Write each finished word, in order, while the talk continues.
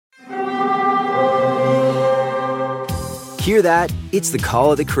Hear that? It's the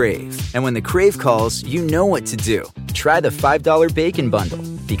call of the Crave. And when the Crave calls, you know what to do. Try the $5 Bacon Bundle,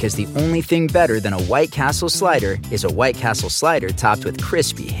 because the only thing better than a White Castle slider is a White Castle slider topped with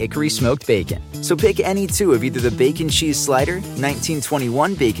crispy hickory smoked bacon. So pick any two of either the Bacon Cheese Slider,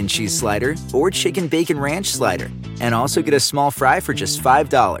 1921 Bacon Cheese Slider, or Chicken Bacon Ranch Slider. And also get a small fry for just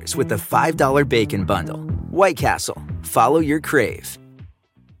 $5 with the $5 Bacon Bundle. White Castle. Follow your crave.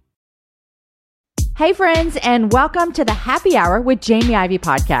 Hey friends, and welcome to the Happy Hour with Jamie Ivey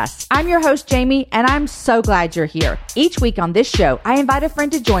podcast. I'm your host, Jamie, and I'm so glad you're here. Each week on this show, I invite a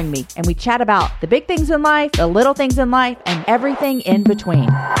friend to join me, and we chat about the big things in life, the little things in life, and everything in between.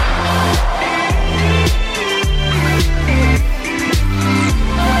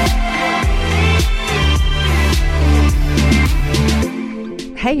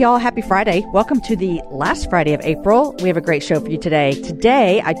 Hey y'all, happy Friday. Welcome to the last Friday of April. We have a great show for you today.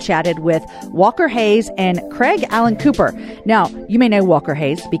 Today, I chatted with Walker Hayes and Craig Allen Cooper. Now, you may know Walker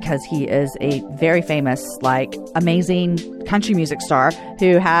Hayes because he is a very famous, amazing country music star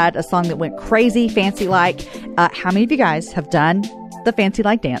who had a song that went crazy, Fancy Like. How many of you guys have done the Fancy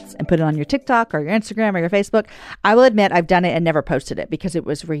Like dance and put it on your TikTok or your Instagram or your Facebook? I will admit I've done it and never posted it because it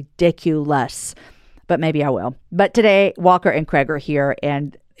was ridiculous. But maybe I will. But today, Walker and Craig are here,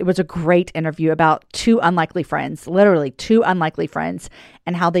 and it was a great interview about two unlikely friends, literally two unlikely friends,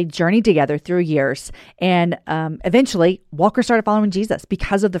 and how they journeyed together through years. And eventually, Walker started following Jesus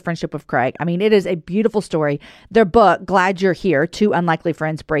because of the friendship with Craig. I mean, it is a beautiful story. Their book, Glad You're Here, Two Unlikely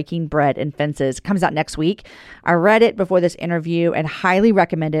Friends Breaking Bread and Fences, comes out next week. I read it before this interview and highly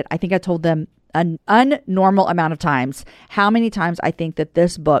recommend it. I think I told them an unnormal amount of times how many times I think that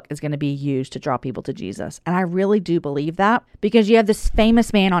this book is going to be used to draw people to Jesus. And I really do believe that because you have this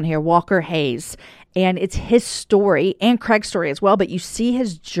famous man on here, Walker Hayes, and it's his story and Craig's story as well, but you see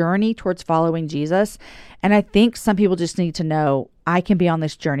his journey towards following Jesus. And I think some people just need to know I can be on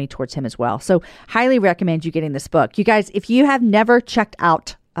this journey towards him as well. So highly recommend you getting this book. You guys, if you have never checked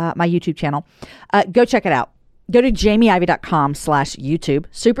out my YouTube channel, go check it out. Go to jamieivey.com/YouTube.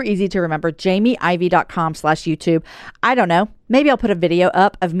 Super easy to remember, jamieivey.com/YouTube. I don't know. Maybe I'll put a video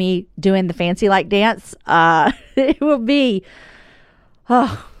up of me doing the Fancy Like dance. It will be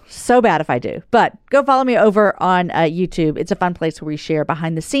so bad if I do. But go follow me over on YouTube. It's a fun place where we share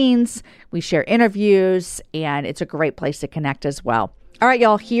behind the scenes. We share interviews, and it's a great place to connect as well. All right,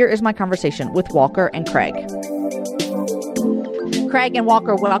 y'all. Here is my conversation with Walker and Craig. Craig and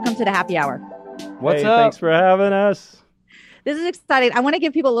Walker, welcome to the Happy Hour. What's up? Thanks for having us. This is exciting. I want to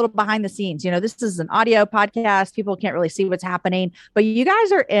give people a little behind the scenes. You know, this is an audio podcast. People can't really see what's happening, but you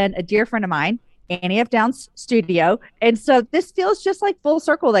guys are in a dear friend of mine, Annie F. Downs' studio. And so this feels just like full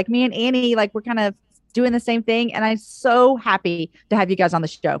circle. Like me and Annie, we're kind of doing the same thing. And I'm so happy to have you guys on the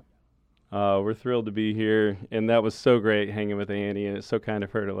show. We're thrilled to be here. And that was so great hanging with Annie. And it's so kind of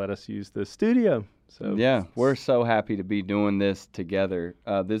her to let us use the studio. So yeah, we're so happy to be doing this together.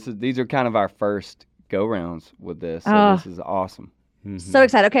 These are kind of our first go-rounds with this. So this is awesome. Mm-hmm. So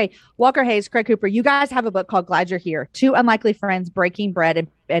excited. Okay, Walker Hayes, Craig Cooper, you guys have a book called Glad You're Here, Two Unlikely Friends Breaking Bread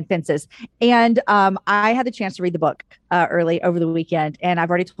and Fences. And I had the chance to read the book early over the weekend. And I've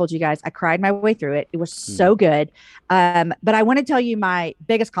already told you guys, I cried my way through it. It was so good. But I want to tell you my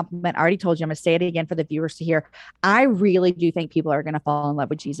biggest compliment. I already told you. I'm going to say it again for the viewers to hear. I really do think people are going to fall in love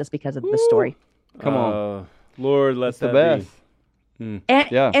with Jesus because of this story. Come on. Lord, let that the best. Be.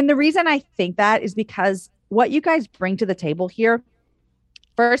 And the reason I think that is because what you guys bring to the table here,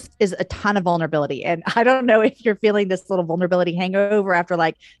 first, is a ton of vulnerability. And I don't know if you're feeling this little vulnerability hangover after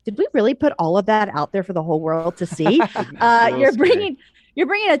did we really put all of that out there for the whole world to see? You're bringing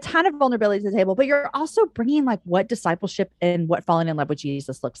a ton of vulnerability to the table, but you're also bringing what discipleship and what falling in love with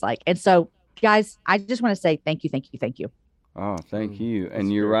Jesus looks like. And so, guys, I just want to say thank you, thank you, thank you. Oh, thank you.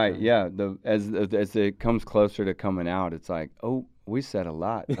 And you're right. Yeah. As it comes closer to coming out, it's like, oh, we said a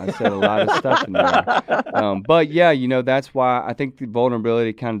lot. I said a lot of stuff in there. But yeah, that's why I think the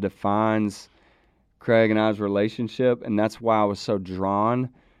vulnerability kind of defines Craig and I's relationship. And that's why I was so drawn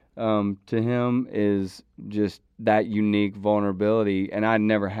to him, is just that unique vulnerability. And I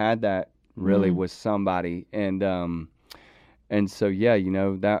never had that really with somebody. And so, yeah,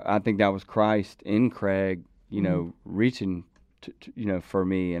 that I think that was Christ in Craig, reaching to, for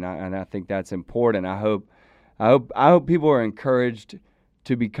me. And I think that's important. I hope people are encouraged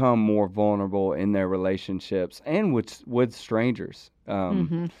to become more vulnerable in their relationships and with strangers.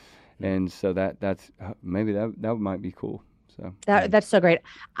 And so that's maybe that might be cool. So that's so great.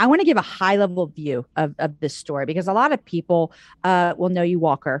 I want to give a high level view of this story because a lot of people will know you,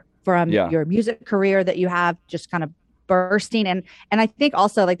 Walker, from your music career that you have just kind of bursting. And I think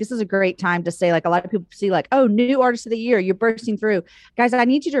also like this is a great time to say, like, a lot of people see like, oh, new artist of the year, you're bursting through. Guys, I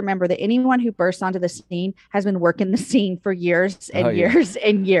need you to remember that anyone who bursts onto the scene has been working the scene for years and years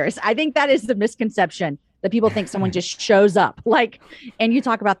and years. I think that is the misconception, that people think someone just shows up, like, and you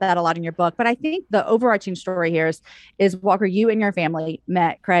talk about that a lot in your book. But I think the overarching story here is Walker, you and your family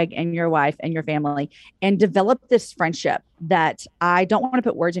met Craig and your wife and your family and developed this friendship that I don't want to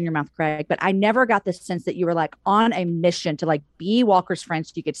put words in your mouth, Craig, but I never got the sense that you were like on a mission to like be Walker's friend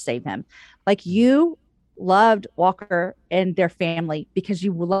so you could save him. Like, you loved Walker and their family because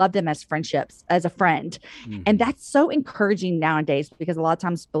you loved them as friendships, as a friend. Mm-hmm. And that's so encouraging nowadays, because a lot of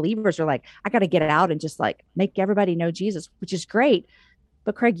times believers are like, I got to get out and just like make everybody know Jesus, which is great.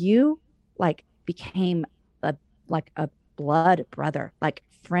 But Craig, you like became a blood brother, like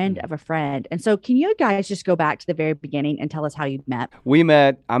friend of a friend. And so can you guys just go back to the very beginning and tell us how you met? We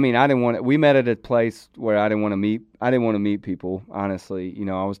met, we met at a place where I didn't want to meet people, honestly. You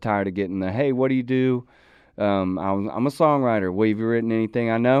know, I was tired of getting the, hey, what do you do? I'm a songwriter. Well, have you written anything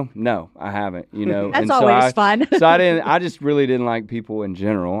I know? No, I haven't, you know. That's always fun. So I just really didn't like people in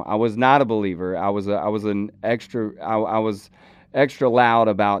general. I was not a believer. I was extra loud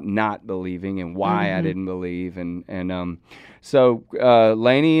about not believing and why I didn't believe. So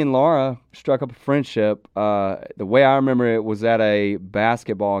Lainey and Laura struck up a friendship. The way I remember it was at a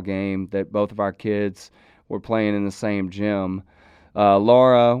basketball game that both of our kids were playing in the same gym.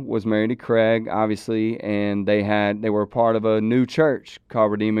 Laura was married to Craig, obviously, and they were part of a new church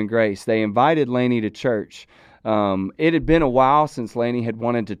called Redeeming Grace. They invited Lainey to church. It had been a while since Lainey had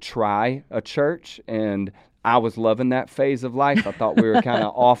wanted to try a church, and I was loving that phase of life. I thought we were kind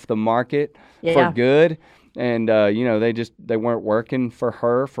of off the market for good. And, you know, they weren't working for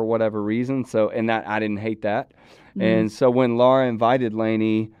her for whatever reason. So, and that, I didn't hate that. Mm-hmm. And so when Laura invited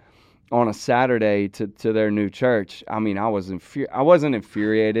Lainey on a Saturday to their new church, I mean, I wasn't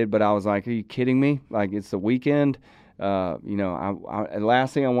infuriated, but I was like, are you kidding me? Like, it's the weekend. You know, the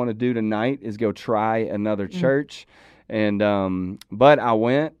last thing I want to do tonight is go try another church. And, but I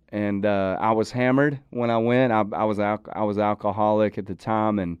went, and, I was hammered when I went. I was alcoholic at the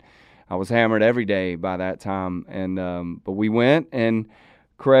time, and I was hammered every day by that time. And, but we went, and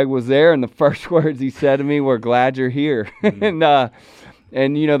Craig was there, and the first words he said to me were, glad you're here. Mm-hmm.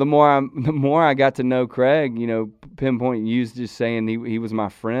 And you know, the more I got to know Craig, you know, pinpoint you just saying he was my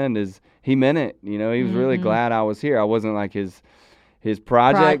friend, is he meant it. You know, he was really glad I was here. I wasn't like his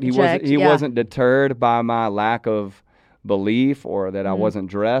project. He wasn't deterred by my lack of belief, or that I wasn't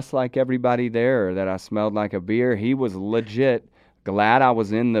dressed like everybody there, or that I smelled like a beer. He was legit glad I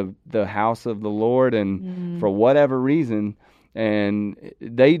was in the house of the Lord, and for whatever reason, and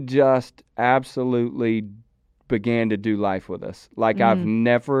they just absolutely began to do life with us like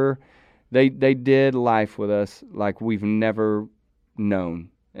they did life with us like we've never known.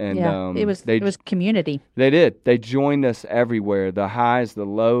 And it was community. They joined us everywhere, the highs, the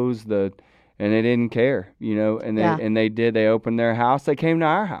lows, and they didn't care, you know. And they opened their house, they came to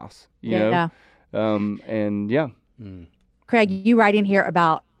our house, you know. Craig, you write in here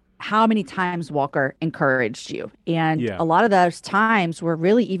about how many times Walker encouraged you. And a lot of those times were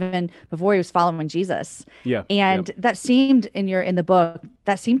really even before he was following Jesus. Yeah. And that seemed in the book,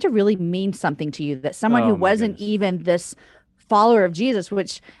 that seemed to really mean something to you, that someone who wasn't even this follower of Jesus,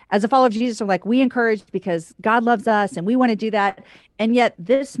 which as a follower of Jesus, are like, we encouraged because God loves us and we want to do that. And yet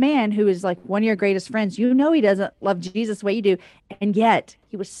this man who is like one of your greatest friends, you know, he doesn't love Jesus the way you do. And yet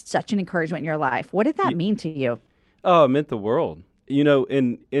he was such an encouragement in your life. What did that mean to you? Oh, it meant the world. You know,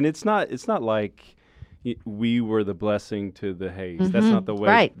 and it's not like we were the blessing to the Hayes. Mm-hmm. That's not the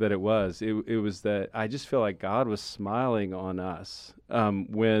way that it was. It was that I just feel like God was smiling on us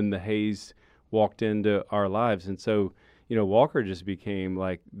when the Hayes walked into our lives. And so, you know, Walker just became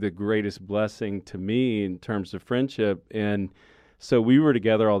like the greatest blessing to me in terms of friendship. And so we were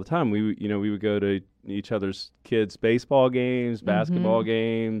together all the time. We would go to each other's kids' baseball games, basketball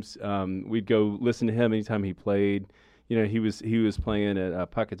games. We'd go listen to him anytime he played. You know, he was playing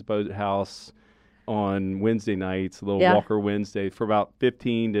at Puckett's Boathouse on Wednesday nights, a little Walker Wednesday, for about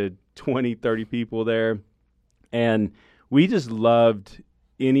 15 to 20, 30 people there. And we just loved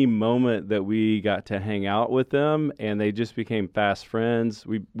any moment that we got to hang out with them, and they just became fast friends.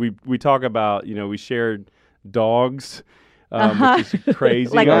 We talk about, you know, we shared dogs, which is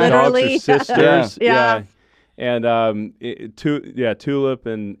crazy. Like our literally. Dogs are sisters. Yeah. And Tulip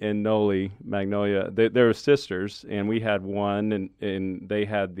and Noli, Magnolia, they were sisters, and we had one, and they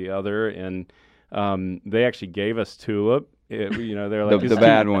had the other, and they actually gave us Tulip. You know, they're like the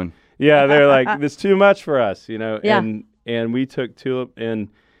bad one. Yeah, they're like, this too much for us, you know. Yeah. And we took Tulip,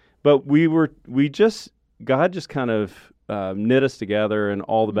 but we just God just kind of knit us together in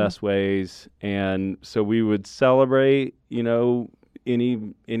all the best ways, and so we would celebrate,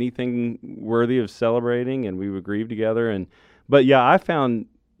 anything worthy of celebrating, and we would grieve together. But I found,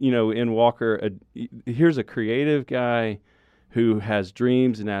 in Walker, here's a creative guy who has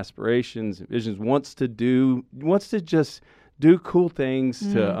dreams and aspirations and visions, wants to just do cool things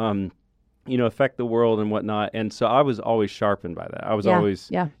to affect the world and whatnot. And so I was always sharpened by that. I was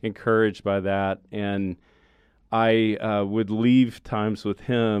always encouraged by that. And I would leave times with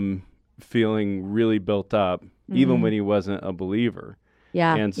him feeling really built up, even when he wasn't a believer.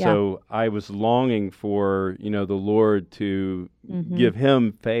 Yeah. And so I was longing for, the Lord to give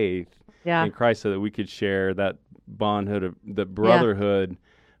him faith in Christ so that we could share that bondhood, the brotherhood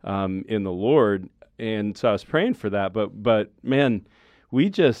in the Lord. And so I was praying for that. But man, we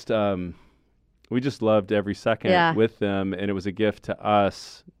just loved every second with them, and it was a gift to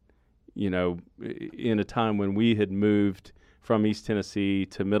us, in a time when we had moved from East Tennessee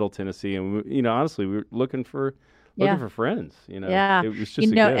to Middle Tennessee, and honestly, we were looking for friends. It was just a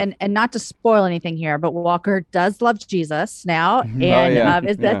gift. And not to spoil anything here, but Walker does love Jesus now, and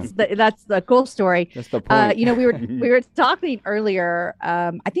that's the cool story. That's the point. We were talking earlier.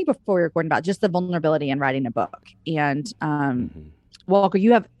 I think before we were recording about just the vulnerability in writing a book, and Walker,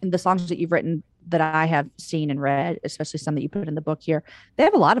 you have the songs that you've written that I have seen and read, especially some that you put in the book here, they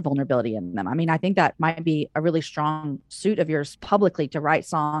have a lot of vulnerability in them. I mean, I think that might be a really strong suit of yours publicly to write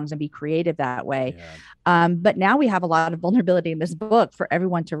songs and be creative that way. Yeah. But now we have a lot of vulnerability in this book for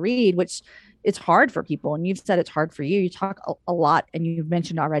everyone to read, which it's hard for people. And you've said it's hard for you. You talk a lot, and you've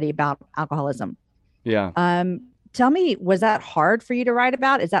mentioned already about alcoholism. Yeah. Tell me, was that hard for you to write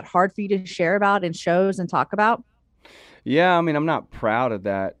about? Is that hard for you to share about in shows and talk about? Yeah. I mean, I'm not proud of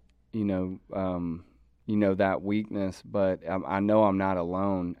that. That weakness, but I know I'm not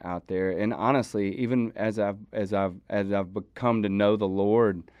alone out there. And honestly, even as I've become to know the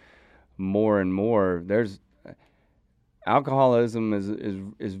Lord more and more, there's alcoholism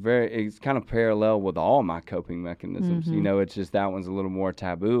it's kind of parallel with all my coping mechanisms. It's just that one's a little more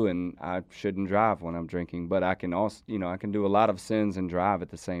taboo, and I shouldn't drive when I'm drinking, but I can also, I can do a lot of sins and drive at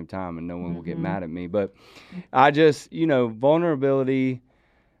the same time, and no one will get mad at me. But I just, vulnerability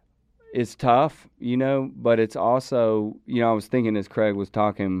is tough, but it's also, I was thinking as Craig was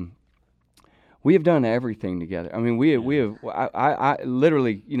talking, we have done everything together. I mean, we have, I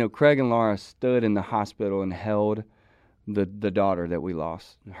literally, Craig and Laura stood in the hospital and held the daughter that we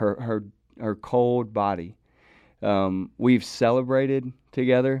lost, her cold body. We've celebrated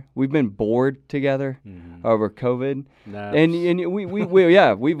together. We've been bored together over COVID. Nice. And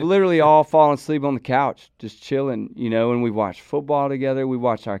we've literally all fallen asleep on the couch, just chilling, and we watched football together. We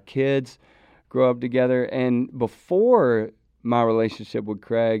watched our kids grow up together. And before my relationship with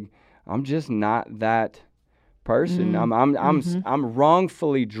Craig, I'm just not that person. I'm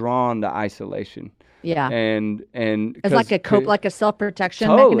wrongfully drawn to isolation. Yeah. And it's like a self-protection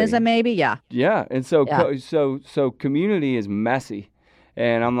mechanism, maybe. Yeah. Yeah. And so community is messy.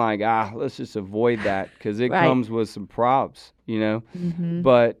 And I'm like, let's just avoid that because it comes with some props,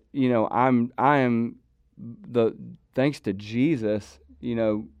 But, I am thanks to Jesus,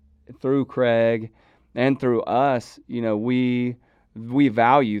 through Craig and through us, we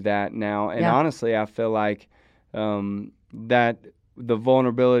value that now. And honestly, I feel like that the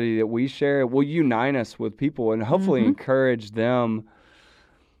vulnerability that we share will unite us with people and hopefully encourage them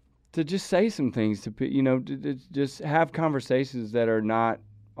to just say some things, to just have conversations that are not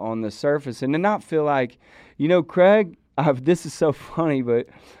on the surface, and to not feel like, Craig, this is so funny, but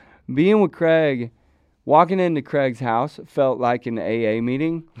being with Craig, walking into Craig's house felt like an AA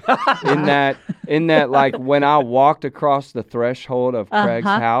meeting in that like when I walked across the threshold of Craig's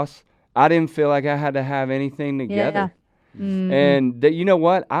house, I didn't feel like I had to have anything together. And you know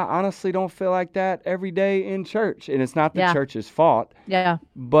what? I honestly don't feel like that every day in church. And it's not the church's fault. Yeah.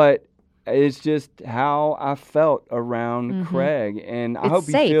 But it's just how I felt around Craig. And I hope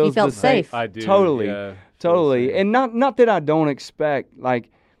he feels he felt safe. I do. Totally. Yeah, totally. And not that I don't expect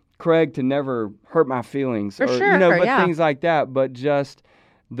like Craig to never hurt my feelings For sure, things like that. But just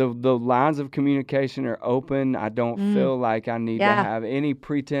the lines of communication are open. I don't feel like I need to have any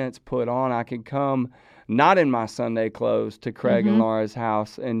pretense put on. I can come not in my Sunday clothes to Craig and Laura's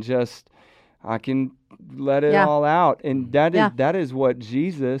house and just I can let it all out. And that is what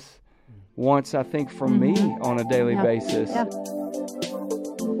Jesus wants, I think, from me on a daily basis. Yeah.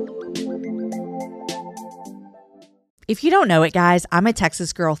 If you don't know it, guys, I'm a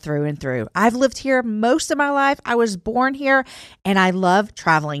Texas girl through and through. I've lived here most of my life. I was born here, and I love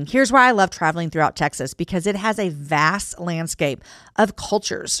traveling. Here's why I love traveling throughout Texas, because it has a vast landscape of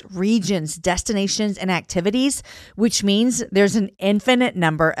cultures, regions, destinations, and activities, which means there's an infinite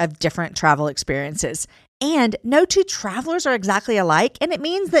number of different travel experiences. And no two travelers are exactly alike, and it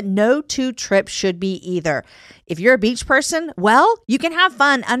means that no two trips should be either. If you're a beach person, well, you can have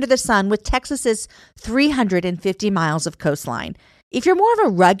fun under the sun with Texas's 350 miles of coastline. If you're more of a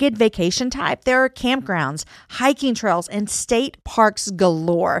rugged vacation type, there are campgrounds, hiking trails, and state parks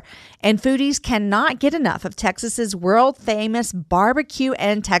galore. And foodies cannot get enough of Texas's world-famous barbecue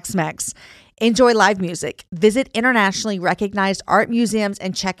and Tex-Mex. Enjoy live music, visit internationally recognized art museums,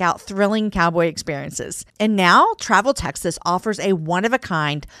 and check out thrilling cowboy experiences. And now, Travel Texas offers a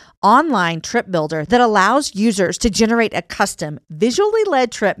one-of-a-kind online trip builder that allows users to generate a custom, visually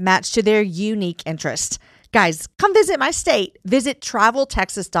led trip matched to their unique interests. Guys, come visit my state. Visit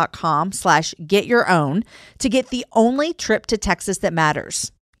traveltexas.com/getyourown to get the only trip to Texas that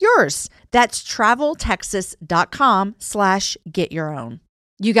matters. Yours. That's traveltexas.com/getyourown.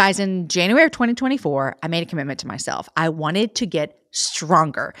 You guys, in January of 2024, I made a commitment to myself. I wanted to get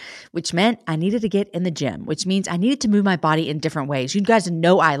stronger, which meant I needed to get in the gym, which means I needed to move my body in different ways. You guys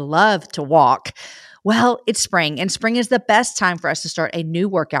know I love to walk. Well, it's spring, and spring is the best time for us to start a new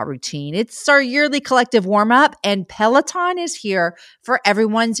workout routine. It's our yearly collective warm-up, and Peloton is here for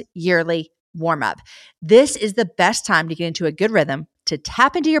everyone's yearly warm-up. This is the best time to get into a good rhythm, to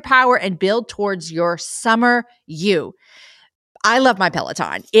tap into your power and build towards your summer you. I love my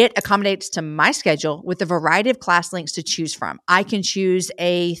Peloton. It accommodates to my schedule with a variety of class links to choose from. I can choose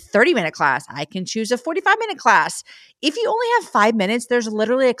a 30-minute class. I can choose a 45-minute class. If you only have 5 minutes, there's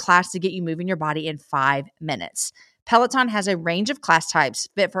literally a class to get you moving your body in 5 minutes. Peloton has a range of class types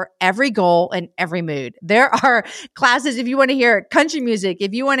fit for every goal and every mood. There are classes if you want to hear country music,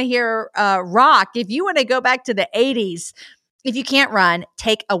 if you want to hear rock, if you want to go back to the 80s. If you can't run,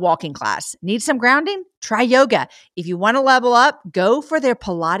 take a walking class. Need some grounding? Try yoga. If you want to level up, go for their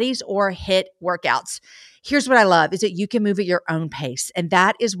Pilates or HIIT workouts. Here's what I love is that you can move at your own pace. And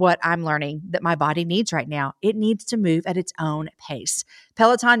that is what I'm learning that my body needs right now. It needs to move at its own pace.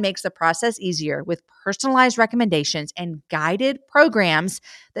 Peloton makes the process easier with personalized recommendations and guided programs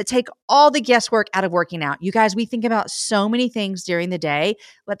that take all the guesswork out of working out. You guys, we think about so many things during the day.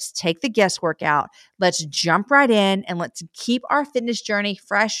 Let's take the guesswork out. Let's jump right in and let's keep our fitness journey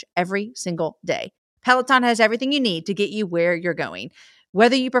fresh every single day. Peloton has everything you need to get you where you're going.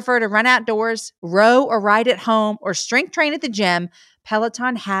 Whether you prefer to run outdoors, row or ride at home, or strength train at the gym,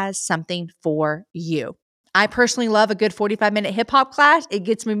 Peloton has something for you. I personally love a good 45-minute hip-hop class. It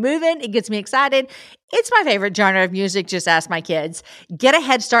gets me moving. It gets me excited. It's my favorite genre of music. Just ask my kids. Get a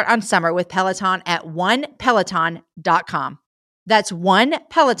head start on summer with Peloton at onepeloton.com. That's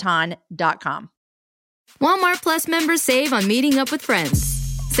onepeloton.com. Walmart Plus members save on meeting up with friends.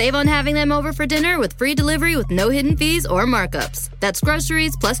 Save on having them over for dinner with free delivery with no hidden fees or markups. That's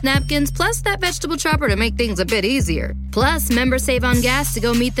groceries, plus napkins, plus that vegetable chopper to make things a bit easier. Plus, members save on gas to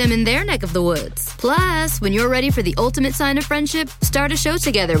go meet them in their neck of the woods. Plus, when you're ready for the ultimate sign of friendship, start a show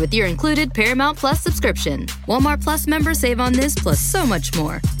together with your included Paramount Plus subscription. Walmart Plus members save on this plus so much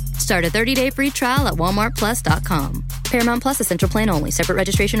more. Start a 30-day free trial at walmartplus.com. Paramount Plus Essential Plan only. Separate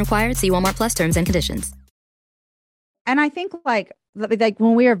registration required. See Walmart Plus terms and conditions. And I think like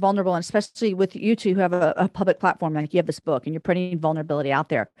when we are vulnerable, and especially with you two who have a public platform, like you have this book and you're putting vulnerability out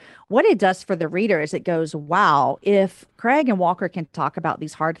there, what it does for the reader is it goes, wow, if Craig and Walker can talk about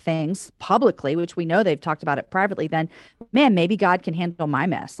these hard things publicly, which we know they've talked about it privately, then man, maybe God can handle my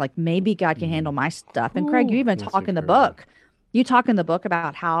mess. Like maybe God can handle my stuff. And Craig, you even talk in the book. You talk in the book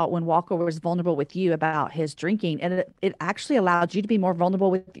about how when Walker was vulnerable with you about his drinking, and it actually allowed you to be more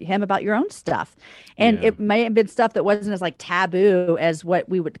vulnerable with him about your own stuff. And it may have been stuff that wasn't as like taboo as what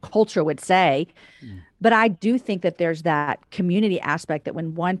culture would say. But I do think that there's that community aspect that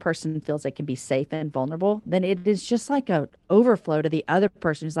when one person feels they can be safe and vulnerable, then it is just like a overflow to the other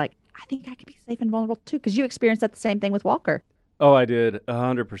person who's like, I think I can be safe and vulnerable too. Because you experienced that the same thing with Walker. Oh, I did.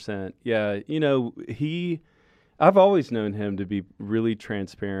 100%. Yeah. You know, I've always known him to be really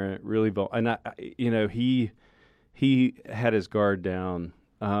transparent, really vulnerable. And he had his guard down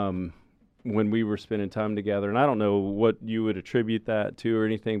when we were spending time together. And I don't know what you would attribute that to or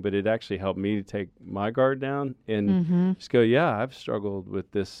anything, but it actually helped me to take my guard down and just go, yeah, I've struggled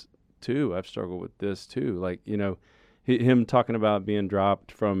with this too. Like, him talking about being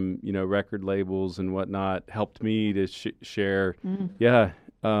dropped from, record labels and whatnot helped me to share. Yeah.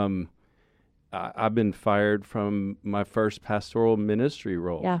 I've been fired from my first pastoral ministry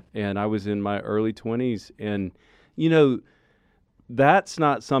role. Yeah. And I was in my early 20s. And, that's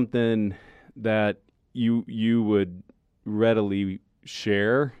not something that you would readily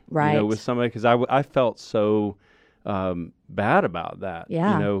share, right, with somebody, because I felt so bad about that,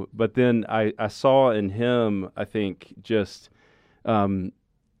 But then I saw in him, I think, just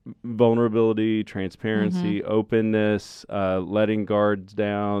vulnerability, transparency, openness, letting guards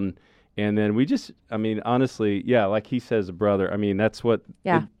down. And then we just, honestly, like he says, a brother. That's what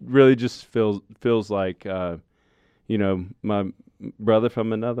it really just feels like, my brother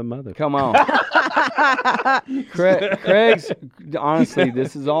from another mother. Come on. Craig's, honestly,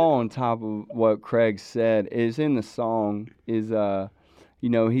 this is all on top of what Craig said. Is in the song is,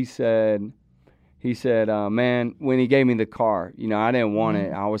 he said, man, when he gave me the car, I didn't want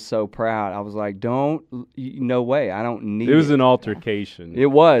it. I was so proud. I was like, no way. I don't need it. It was an altercation. It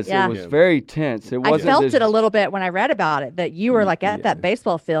was. Yeah. It was very tense. I felt it a little bit when I read about it, that you were like at that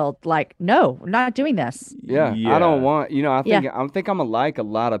baseball field, like, no, I'm not doing this. Yeah. I don't want, I think I'm like a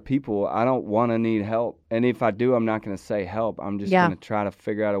lot of people. I don't want to need help. And if I do, I'm not going to say help. I'm just going to try to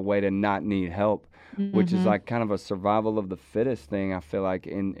figure out a way to not need help, which is like kind of a survival of the fittest thing, I feel like,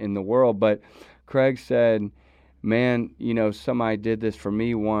 in the world. But Craig said, man, somebody did this for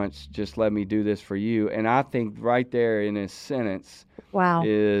me once, just let me do this for you. And I think right there in his sentence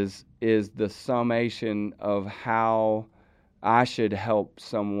is the summation of how I should help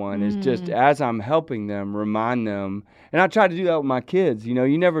someone, is just as I'm helping them, remind them. And I try to do that with my kids. You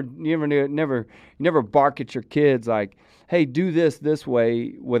never bark at your kids like, hey, do this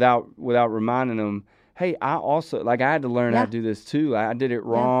way without reminding them, hey, I also, I had to learn how to do this too. I did it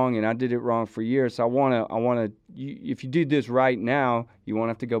wrong, and I did it wrong for years. So I want to, if you do this right now, you won't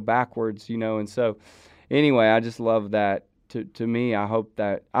have to go backwards, And so, anyway, I just love that. To me, I hope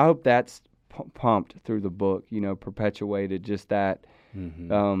that's pumped through the book, perpetuated just that.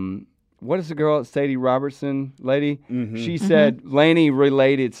 What is the girl, Sadie Robertson lady? She said, Lainey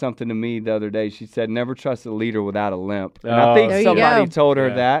related something to me the other day. She said, never trust a leader without a limp. And I think somebody told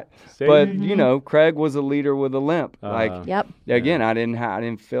her that. Sadie. But, Craig was a leader with a limp. Again, I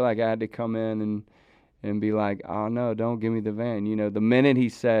didn't feel like I had to come in and be like, oh, no, don't give me the van. The minute he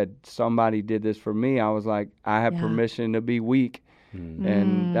said somebody did this for me, I was like, I have permission to be weak.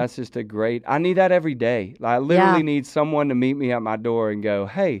 And that's just I need that every day. I literally need someone to meet me at my door and go,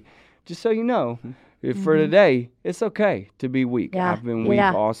 hey, just so you know, if for today, it's okay to be weak. I've been weak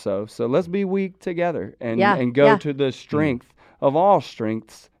also. So let's be weak together and go to the strength of all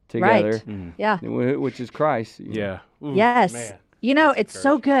strengths together, which is Christ. Yeah. Ooh, yes. Man. It's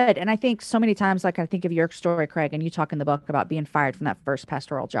so good. And I think so many times, I think of your story, Craig, and you talk in the book about being fired from that first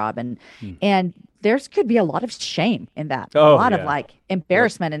pastoral job. And there's could be a lot of shame in that. A lot of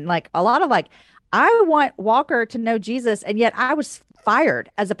embarrassment and a lot of I want Walker to know Jesus. And yet I was fired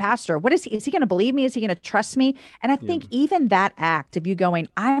as a pastor. What is he going to believe me? Is he going to trust me? And I think even that act of you going,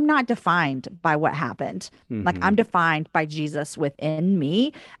 I'm not defined by what happened. I'm defined by Jesus within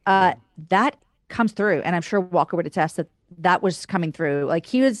me. That comes through. And I'm sure Walker would attest that was coming through.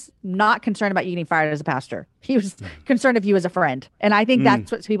 He was not concerned about you getting fired as a pastor. He was concerned of you as a friend. And I think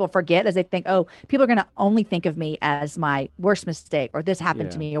that's what people forget, is they think, oh, people are going to only think of me as my worst mistake, or this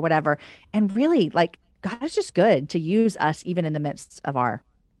happened to me, or whatever. And really, God is just good to use us even in the midst of our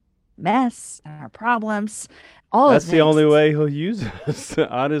mess and our problems. That's the only way he'll use us,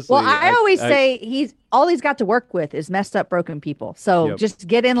 honestly. Well, I always say all he's got to work with is messed up, broken people. So just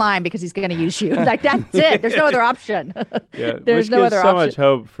get in line, because he's going to use you. That's it. There's no other option. There's no other option. So much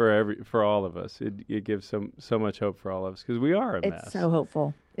hope for all of us. It gives so much hope for all of us, because we are a mess. It's so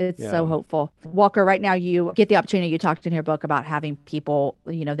hopeful. It's so hopeful. Walker, right now you get the opportunity, you talked in your book about having people,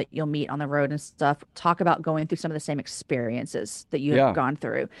 that you'll meet on the road and stuff, talk about going through some of the same experiences that you have gone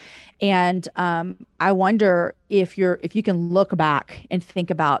through. And I wonder if you can look back and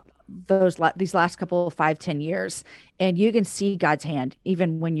think about these last couple of 5-10 years, and you can see God's hand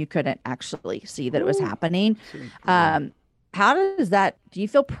even when you couldn't actually see that it was happening. How does that, do you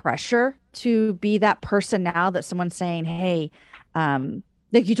feel pressure to be that person now that someone's saying, hey,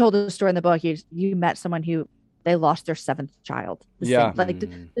 like you told the story in the book, you met someone who they lost their 7th child. Does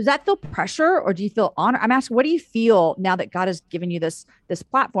that feel pressure, or do you feel honor? I'm asking, what do you feel now that God has given you this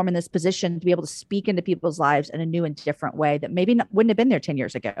platform and this position to be able to speak into people's lives in a new and different way that maybe wouldn't have been there 10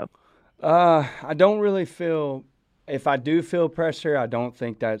 years ago? I don't really feel, if I do feel pressure, I don't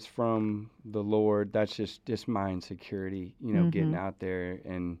think that's from the Lord. That's just my insecurity, getting out there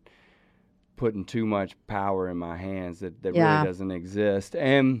and putting too much power in my hands that really doesn't exist.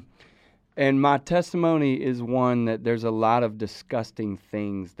 And my testimony is one that there's a lot of disgusting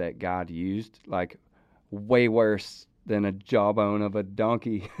things that God used, like way worse than a jawbone of a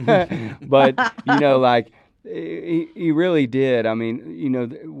donkey. But, He really did. I mean, you know,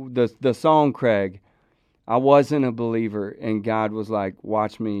 the song, Craig, I wasn't a believer, and God was like,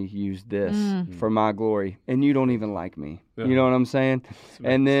 watch me use this for my glory, and you don't even like me. Yeah. You know what I'm saying?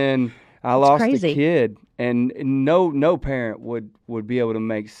 And then I lost a kid, and no parent would be able to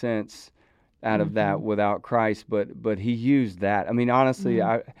make sense out of that without Christ, but he used that. I mean, honestly,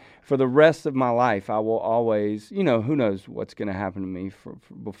 for the rest of my life, I will always, you know, who knows what's going to happen to me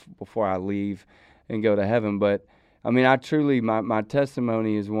before I leave and go to heaven. But I mean, I truly, my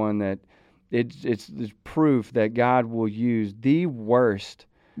testimony is one that it's proof that God will use the worst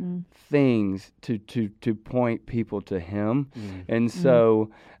things to point people to Him. And so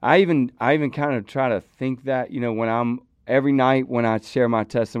I even kind of try to think that, you know, every night when I share my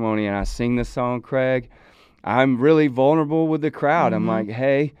testimony and I sing the song, Craig, I'm really vulnerable with the crowd. I'm like,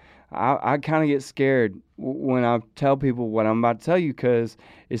 hey, I kind of get scared when I tell people what I'm about to tell you, because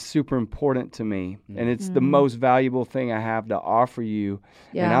it's super important to me. And it's the most valuable thing I have to offer you.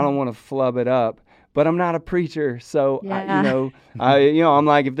 Yeah. And I don't want to flub it up. But I'm not a preacher. So, I'm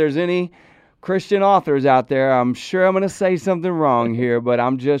like, if there's any Christian authors out there, I'm sure I'm going to say something wrong here, but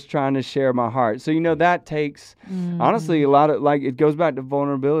I'm just trying to share my heart. So, you know, that takes, honestly, a lot of, like, it goes back to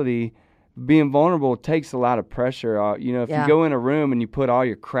vulnerability. Being vulnerable takes a lot of pressure. You know, if you go in a room and you put all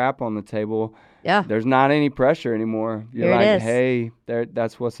your crap on the table, there's not any pressure anymore. You're like, hey,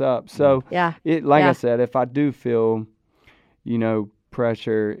 that's what's up. So, I said, if I do feel, you know,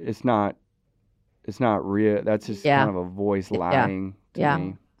 pressure, it's not real. That's just kind of a voice lying to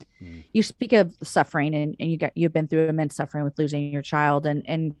me. You speak of suffering, and you've been through immense suffering with losing your child.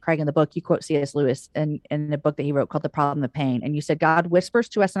 And Craig, in the book, you quote C.S. Lewis in the book that he wrote called The Problem of Pain. And you said, God whispers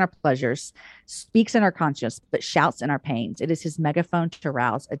to us in our pleasures, speaks in our conscience, but shouts in our pains. It is his megaphone to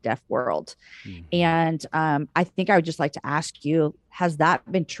rouse a deaf world. And I think I would just like to ask you, has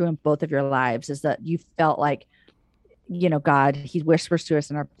that been true in both of your lives? Is that you felt like, you know, God, he whispers to us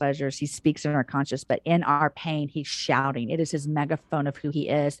in our pleasures, he speaks in our conscience, but in our pain, he's shouting. It is his megaphone of who he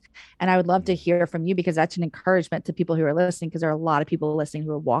is. And I would love to hear from you, because that's an encouragement to people who are listening, because there are a lot of people listening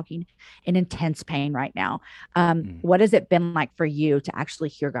who are walking in intense pain right now. What has it been like for you to actually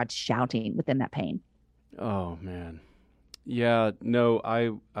hear God shouting within that pain? Oh, man. Yeah, no,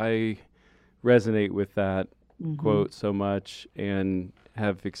 I resonate with that quote so much, and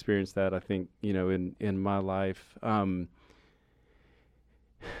have experienced that, I think, you know, in my life.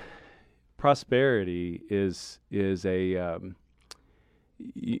 Prosperity is a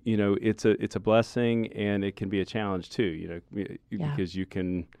you know, it's a blessing, and it can be a challenge too, you know, because you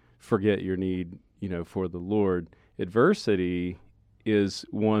can forget your need, you know, for the Lord. Adversity is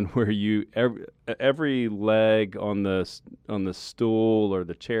one where every leg on the stool or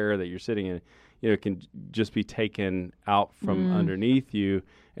the chair that you're sitting in, you know, can just be taken out from underneath you,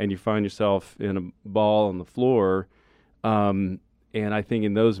 and you find yourself in a ball on the floor. And I think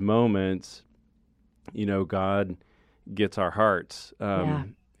in those moments, you know, God gets our hearts.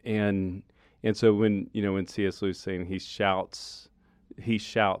 And so when C.S. Lewis is saying he shouts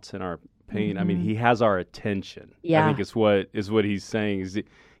in our pain, I mean, he has our attention. I think is what he's saying is,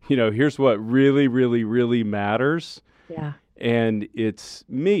 you know, here's what really, really, really matters. And it's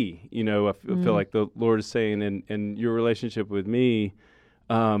me, you know, I feel like the Lord is saying, and your relationship with me,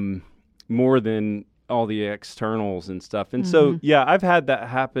 more than all the externals and stuff. And so, I've had that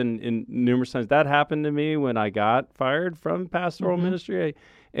happen in numerous times. That happened to me when I got fired from pastoral ministry.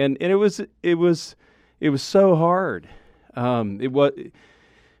 And it was so hard.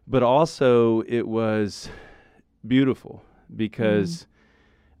 But also it was beautiful, because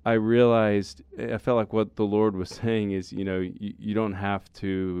I realized, I felt like what the Lord was saying is, you know, you don't have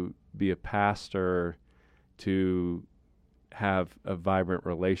to be a pastor to have a vibrant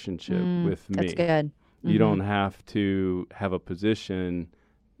relationship with me. That's good. You don't have to have a position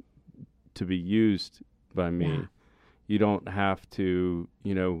to be used by me. You don't have to,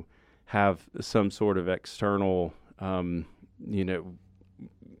 you know, have some sort of external, you know,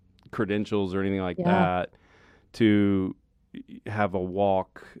 credentials or anything like that to have a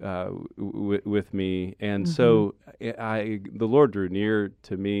walk with me. And so the Lord drew near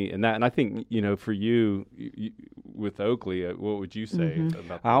to me, and I think, you know, for you with Oakley, what would you say about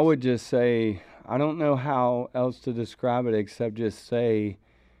this? I would just say, I don't know how else to describe it except just say,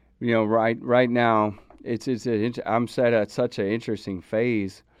 you know, right now I'm set at such an interesting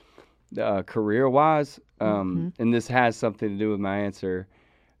phase career wise, and this has something to do with my answer.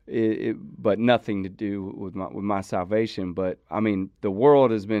 But nothing to do with my salvation. But I mean, the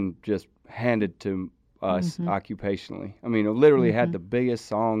world has been just handed to us occupationally. I mean, I literally had the biggest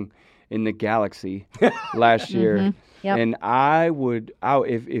song in the galaxy last year, and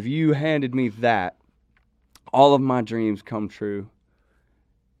if you handed me that, all of my dreams come true.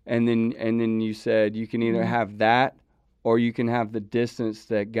 And then you said you can either have that or you can have the distance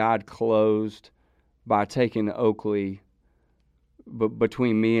that God closed by taking Oakley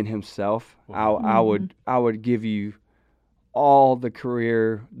between me and himself. I would give you all the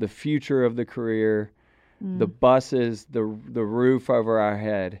career, the future of the career, the buses, the roof over our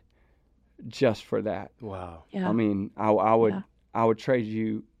head, just for that. Wow. Yeah. I mean, I would trade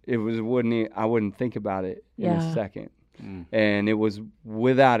you. I wouldn't think about it in a second. And it was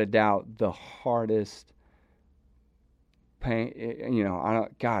without a doubt the hardest pain. You know,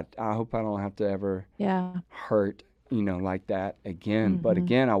 I hope I don't have to ever hurt, you know, like that again. But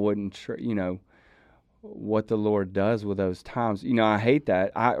again, I wouldn't, you know, what the Lord does with those times. You know, I hate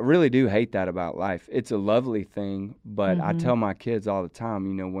that. I really do hate that about life. It's a lovely thing, but I tell my kids all the time,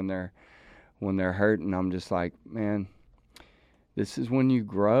 you know, when they're hurting, I'm just like, man, this is when you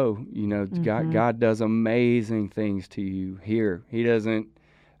grow. You know, God does amazing things to you here. He doesn't,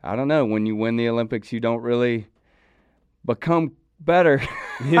 I don't know, when you win the Olympics, you don't really become better.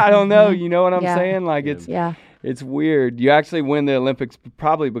 I don't know. You know what I'm saying? Like it's weird. You actually win the Olympics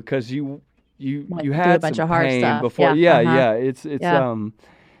probably because you had a bunch some of hard pain stuff before.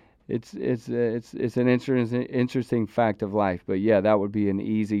 It's an interesting fact of life. But yeah, that would be an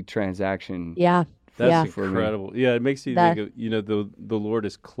easy transaction. Yeah. That's incredible. Yeah, it makes you think of, you know, the Lord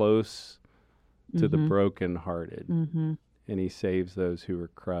is close to the brokenhearted, and he saves those who are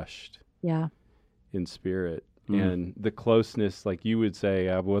crushed in spirit. And the closeness, like you would say,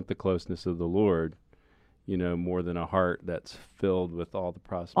 I want the closeness of the Lord, you know, more than a heart that's filled with all the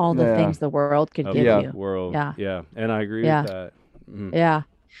prosperity. All the things the world could give you. World. Yeah. And I agree with that. Yeah.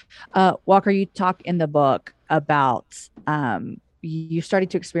 Walker, you talk in the book about you started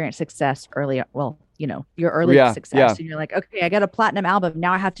to experience success early. Well, you know, your early success. And you're like, okay, I got a platinum album.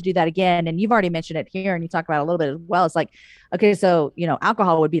 Now I have to do that again. And you've already mentioned it here and you talk about it a little bit as well. It's like, okay, so, you know,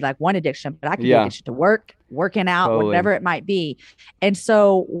 alcohol would be like one addiction, but I can be addiction to working out, whatever it might be. And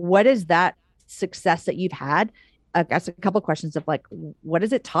so what is that success that you've had? I guess a couple of questions of like, what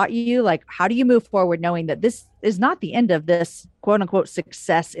has it taught you? Like, how do you move forward knowing that this is not the end of this quote unquote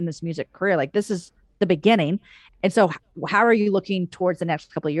success in this music career? Like this is the beginning. And so how are you looking towards the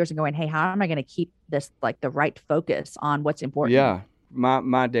next couple of years and going, hey, how am I going to keep this like the right focus on what's important? Yeah.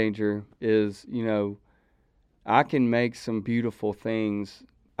 My danger is, you know, I can make some beautiful things.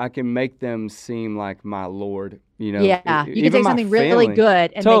 I can make them seem like my Lord, you know. Yeah. You can take something really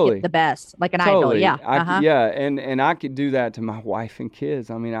good and make it the best, like an idol. Yeah. And I could do that to my wife and kids.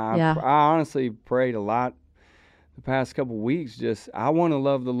 I mean, I honestly prayed a lot the past couple of weeks. Just, I want to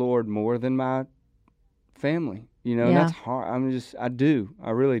love the Lord more than my family. You know, and that's hard. I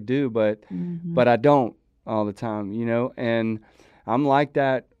really do, but I don't all the time, you know, and I'm like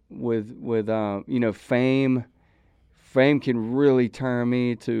that with you know, fame can really turn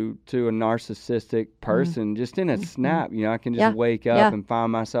me to a narcissistic person just in a snap. You know, I can just wake up and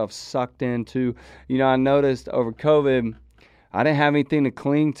find myself sucked into, you know, I noticed over COVID, I didn't have anything to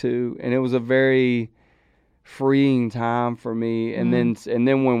cling to, and it was a very freeing time for me. And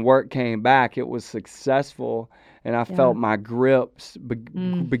then when work came back, it was successful. And I felt my grips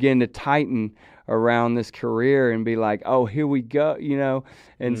begin to tighten around this career and be like, oh, here we go, you know.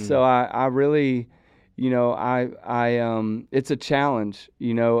 And so I really, you know, I it's a challenge,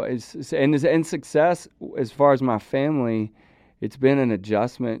 you know. And success as far as my family, it's been an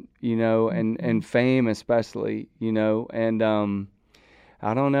adjustment, you know, and fame especially, you know. And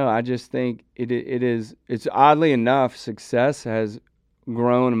I don't know. I just think it's oddly enough, success has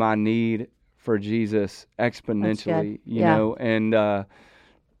grown my need for Jesus exponentially, you know, and,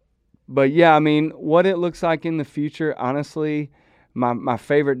 but yeah, I mean, what it looks like in the future, honestly, my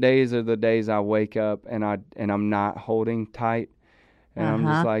favorite days are the days I wake up and I'm not holding tight and I'm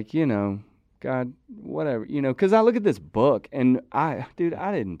just like, you know, God, whatever, you know, cause I look at this book and I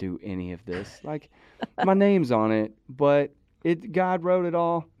didn't do any of this. Like my name's on it, but God wrote it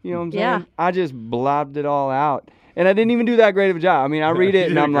all, you know what I'm saying? I just blobbed it all out. And I didn't even do that great of a job. I mean, I read it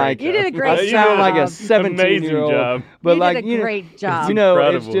and I'm like, you did a great job. I sound like a 17-year-old. But you did a great job. You know,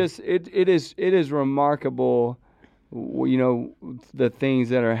 it's just, it is remarkable, you know, the things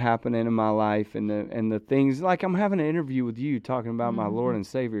that are happening in my life and the things, like I'm having an interview with you talking about my Lord and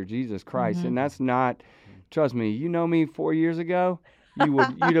Savior, Jesus Christ. And that's not, trust me, you know me 4 years ago.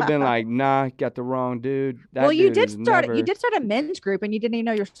 you'd have been like, nah, got the wrong dude. You did start a men's group, and you didn't even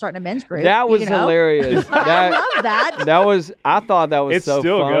know you were starting a men's group. That was hilarious. I love that. I thought that was it's so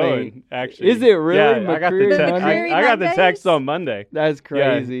still funny. Going, actually. Is it really? Yeah, I got the text on Monday. That's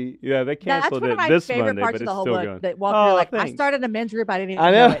crazy. Yeah, they canceled it That's this one of my favorite Monday, parts of the whole book. going. That Walker, I started a men's group. I didn't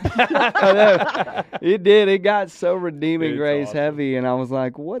even know it. I know. It did. It got so redeeming grace awesome. heavy, and I was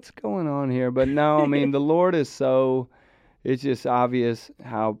like, what's going on here? But no, I mean, the Lord is so, it's just obvious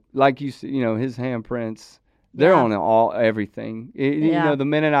how, like you know, his handprints, they're on everything. You know, the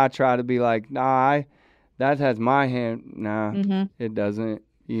minute I try to be like, nah, that has my hand, it doesn't,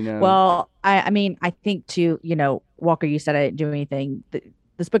 you know. Well, I mean, I think too, you know, Walker, you said I didn't do anything.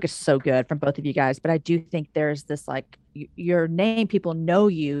 This book is so good from both of you guys, but I do think there's this, like, your name, people know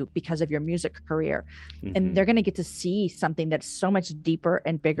you because of your music career, and they're going to get to see something that's so much deeper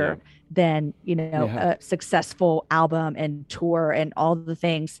and bigger than, you know, a successful album and tour and all the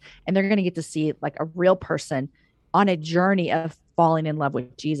things. And they're going to get to see like a real person on a journey of falling in love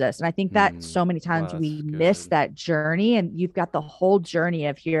with Jesus. And I think that so many times we miss that journey, and you've got the whole journey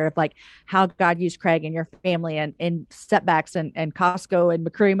of like how God used Craig and your family and setbacks and Costco and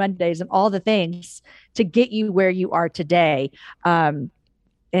McCreary Mondays and all the things to get you where you are today. And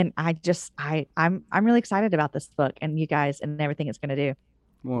I'm really excited about this book and you guys and everything it's going to do.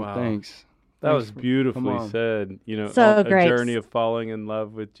 Well, thanks. That was beautifully said. You know, so great. A journey of falling in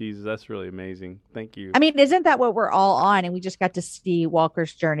love with Jesus. That's really amazing. Thank you. I mean, isn't that what we're all on? And we just got to see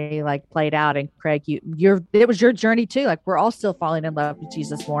Walker's journey like played out. And Craig, it was your journey too. Like, we're all still falling in love with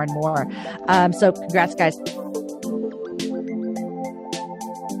Jesus more and more. So congrats, guys.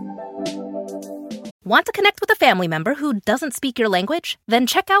 Want to connect with a family member who doesn't speak your language? Then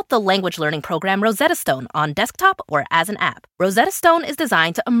check out the language learning program Rosetta Stone on desktop or as an app. Rosetta Stone is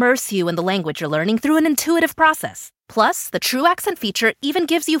designed to immerse you in the language you're learning through an intuitive process. Plus, the True Accent feature even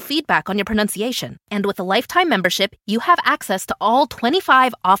gives you feedback on your pronunciation. And with a lifetime membership, you have access to all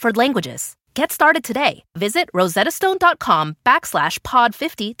 25 offered languages. Get started today. Visit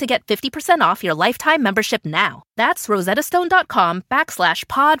rosettastone.com/pod50 to get 50% off your lifetime membership now. That's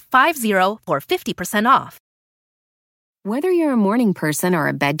rosettastone.com/pod50 for 50% off. Whether you're a morning person or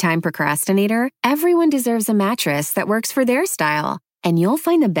a bedtime procrastinator, everyone deserves a mattress that works for their style. And you'll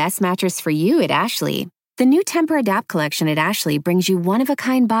find the best mattress for you at Ashley. The new Tempur-Adapt collection at Ashley brings you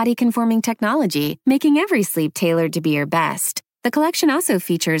one-of-a-kind body-conforming technology, making every sleep tailored to be your best. The collection also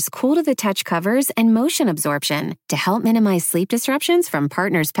features cool-to-the-touch covers and motion absorption to help minimize sleep disruptions from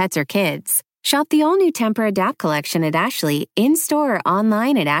partners, pets, or kids. Shop the all-new Tempur-Adapt collection at Ashley, in-store or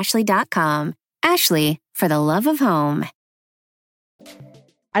online at ashley.com. Ashley, for the love of home.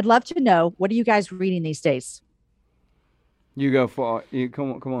 I'd love to know, what are you guys reading these days? You go for it.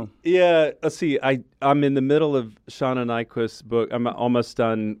 Come on. Yeah, let's see. I'm in the middle of Shauna Nyquist's book. I'm almost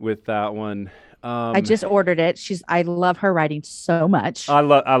done with that one. I just ordered it. I love her writing so much. I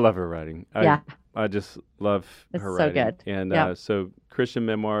love her writing. I just love her so writing. Good. And so Christian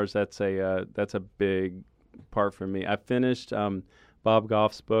memoirs, that's a big part for me. I finished Bob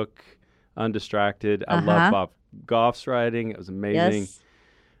Goff's book, Undistracted. I love Bob Goff's writing. It was amazing.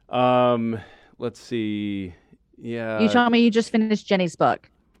 Yes. Let's see. Yeah. You told me you just finished Jenny's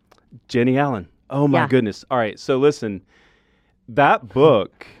book. Jenny Allen. Oh my goodness. All right. So listen, that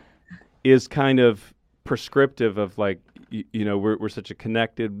book is kind of prescriptive of, like, you know, we're such a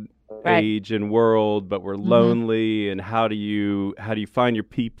connected age and world, but we're lonely. And how do you find your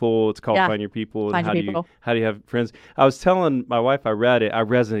people? It's called Find Your People. And how do you have friends? I was telling my wife, I read it. I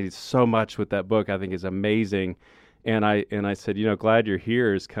resonated so much with that book. I think it's amazing. And I said, you know, Glad You're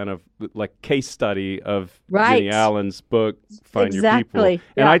Here is kind of like case study of Jenny Allen's book, Find Your People.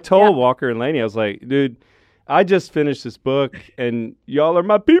 And I told Walker and Lainey, I was like, dude, I just finished this book, and y'all are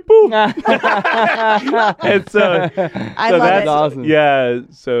my people. And so that's awesome. Yeah.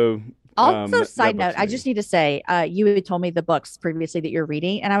 So also, side note, I just need to say, you had told me the books previously that you're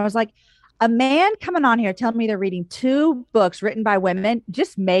reading, and I was like, a man coming on here telling me they're reading 2 books written by women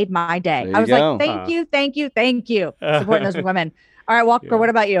just made my day. I was like, thank you, supporting those women. All right, Walker, what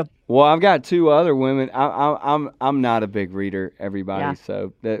about you? Well, I've got 2 other women. I'm not a big reader, everybody,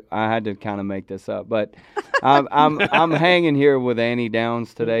 so I had to kind of make this up. But I'm hanging here with Annie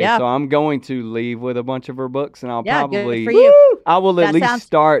Downs today, so I'm going to leave with a bunch of her books, and I'll probably good for you. I will at least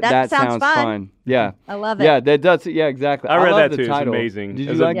start. That sounds fun. Yeah, I love it. Yeah, that does. Yeah, exactly. I read love that too. Title. It's amazing. Did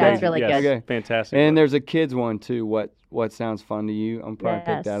you like that? It's really good. Okay. Fantastic. And there's a kids one too. What sounds fun to you? I'm probably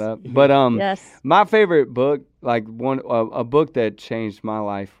pick that up. But my favorite book, like a book that changed my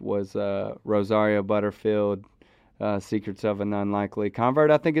life, was Rosaria Butterfield, Secrets of an Unlikely Convert,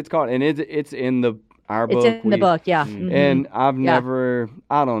 I think it's called, and it's in the. our book. It's in the book, yeah. Mm-hmm. And I've never,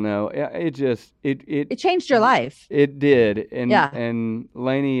 I don't know. It just, it changed your life. It did. And, and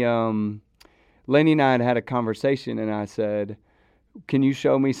Lainey and I had a conversation, and I said, can you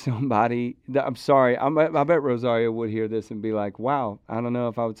show me somebody I'm sorry, I bet Rosario would hear this and be like, wow, I don't know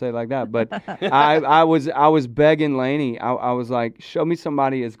if I would say it like that. But I was begging Lainey. I was like, show me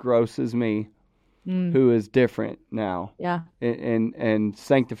somebody as gross as me who is different now. Yeah. And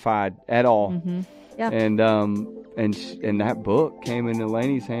sanctified at all. Mm-hmm. Yeah. And that book came into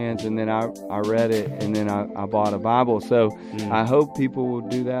Lainey's hands, and then I read it, and then I bought a Bible. So I hope people will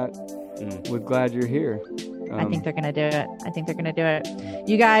do that. We're glad you're here. I think they're going to do it.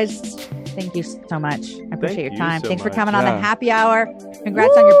 You guys, thank you so much. I appreciate your time. Thanks for coming on the Happy Hour.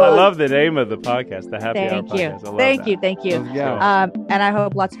 Congrats on your book. I love the name of the podcast, the Happy Hour Podcast. I love Thank you. Yeah. And I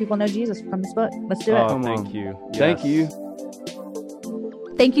hope lots of people know Jesus from this book. Let's do it. Thank you. Yes. Thank you.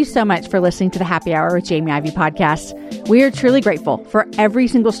 Thank you so much for listening to the Happy Hour with Jamie Ivey podcast. We are truly grateful for every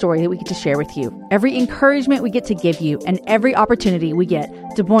single story that we get to share with you, every encouragement we get to give you, and every opportunity we get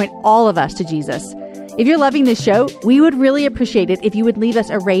to point all of us to Jesus. If you're loving this show, we would really appreciate it if you would leave us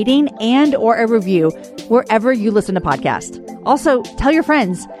a rating and or a review wherever you listen to podcasts. Also, tell your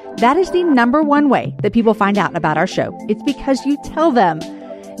friends. That is the number one way that people find out about our show. It's because you tell them.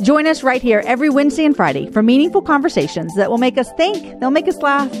 Join us right here every Wednesday and Friday for meaningful conversations that will make us think, they'll make us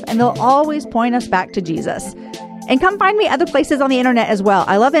laugh, and they'll always point us back to Jesus. And come find me other places on the internet as well.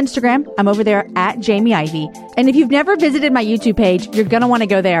 I love Instagram. I'm over there at Jamie Ivey. And if you've never visited my YouTube page, you're going to want to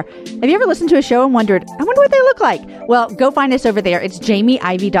go there. Have you ever listened to a show and wondered, I wonder what they look like? Well, go find us over there. It's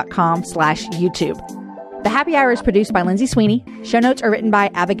jamieivey.com/YouTube. The Happy Hour is produced by Lindsay Sweeney. Show notes are written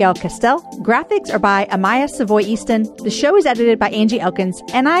by Abigail Castell. Graphics are by Amaya Savoy Easton. The show is edited by Angie Elkins.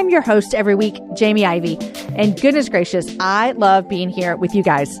 And I'm your host every week, Jamie Ivey. And goodness gracious, I love being here with you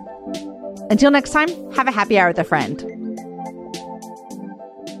guys. Until next time, have a happy hour with a friend.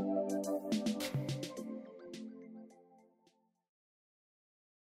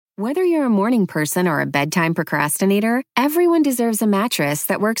 Whether you're a morning person or a bedtime procrastinator, everyone deserves a mattress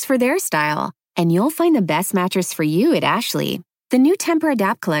that works for their style. And you'll find the best mattress for you at Ashley. The new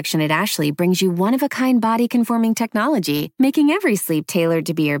Tempur-Adapt collection at Ashley brings you one-of-a-kind body-conforming technology, making every sleep tailored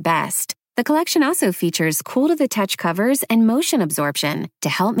to be your best. The collection also features cool-to-the-touch covers and motion absorption to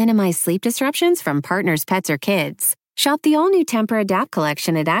help minimize sleep disruptions from partners, pets, or kids. Shop the all-new Tempur-Adapt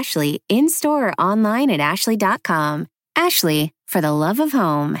collection at Ashley, in-store or online at ashley.com. Ashley, for the love of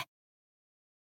home.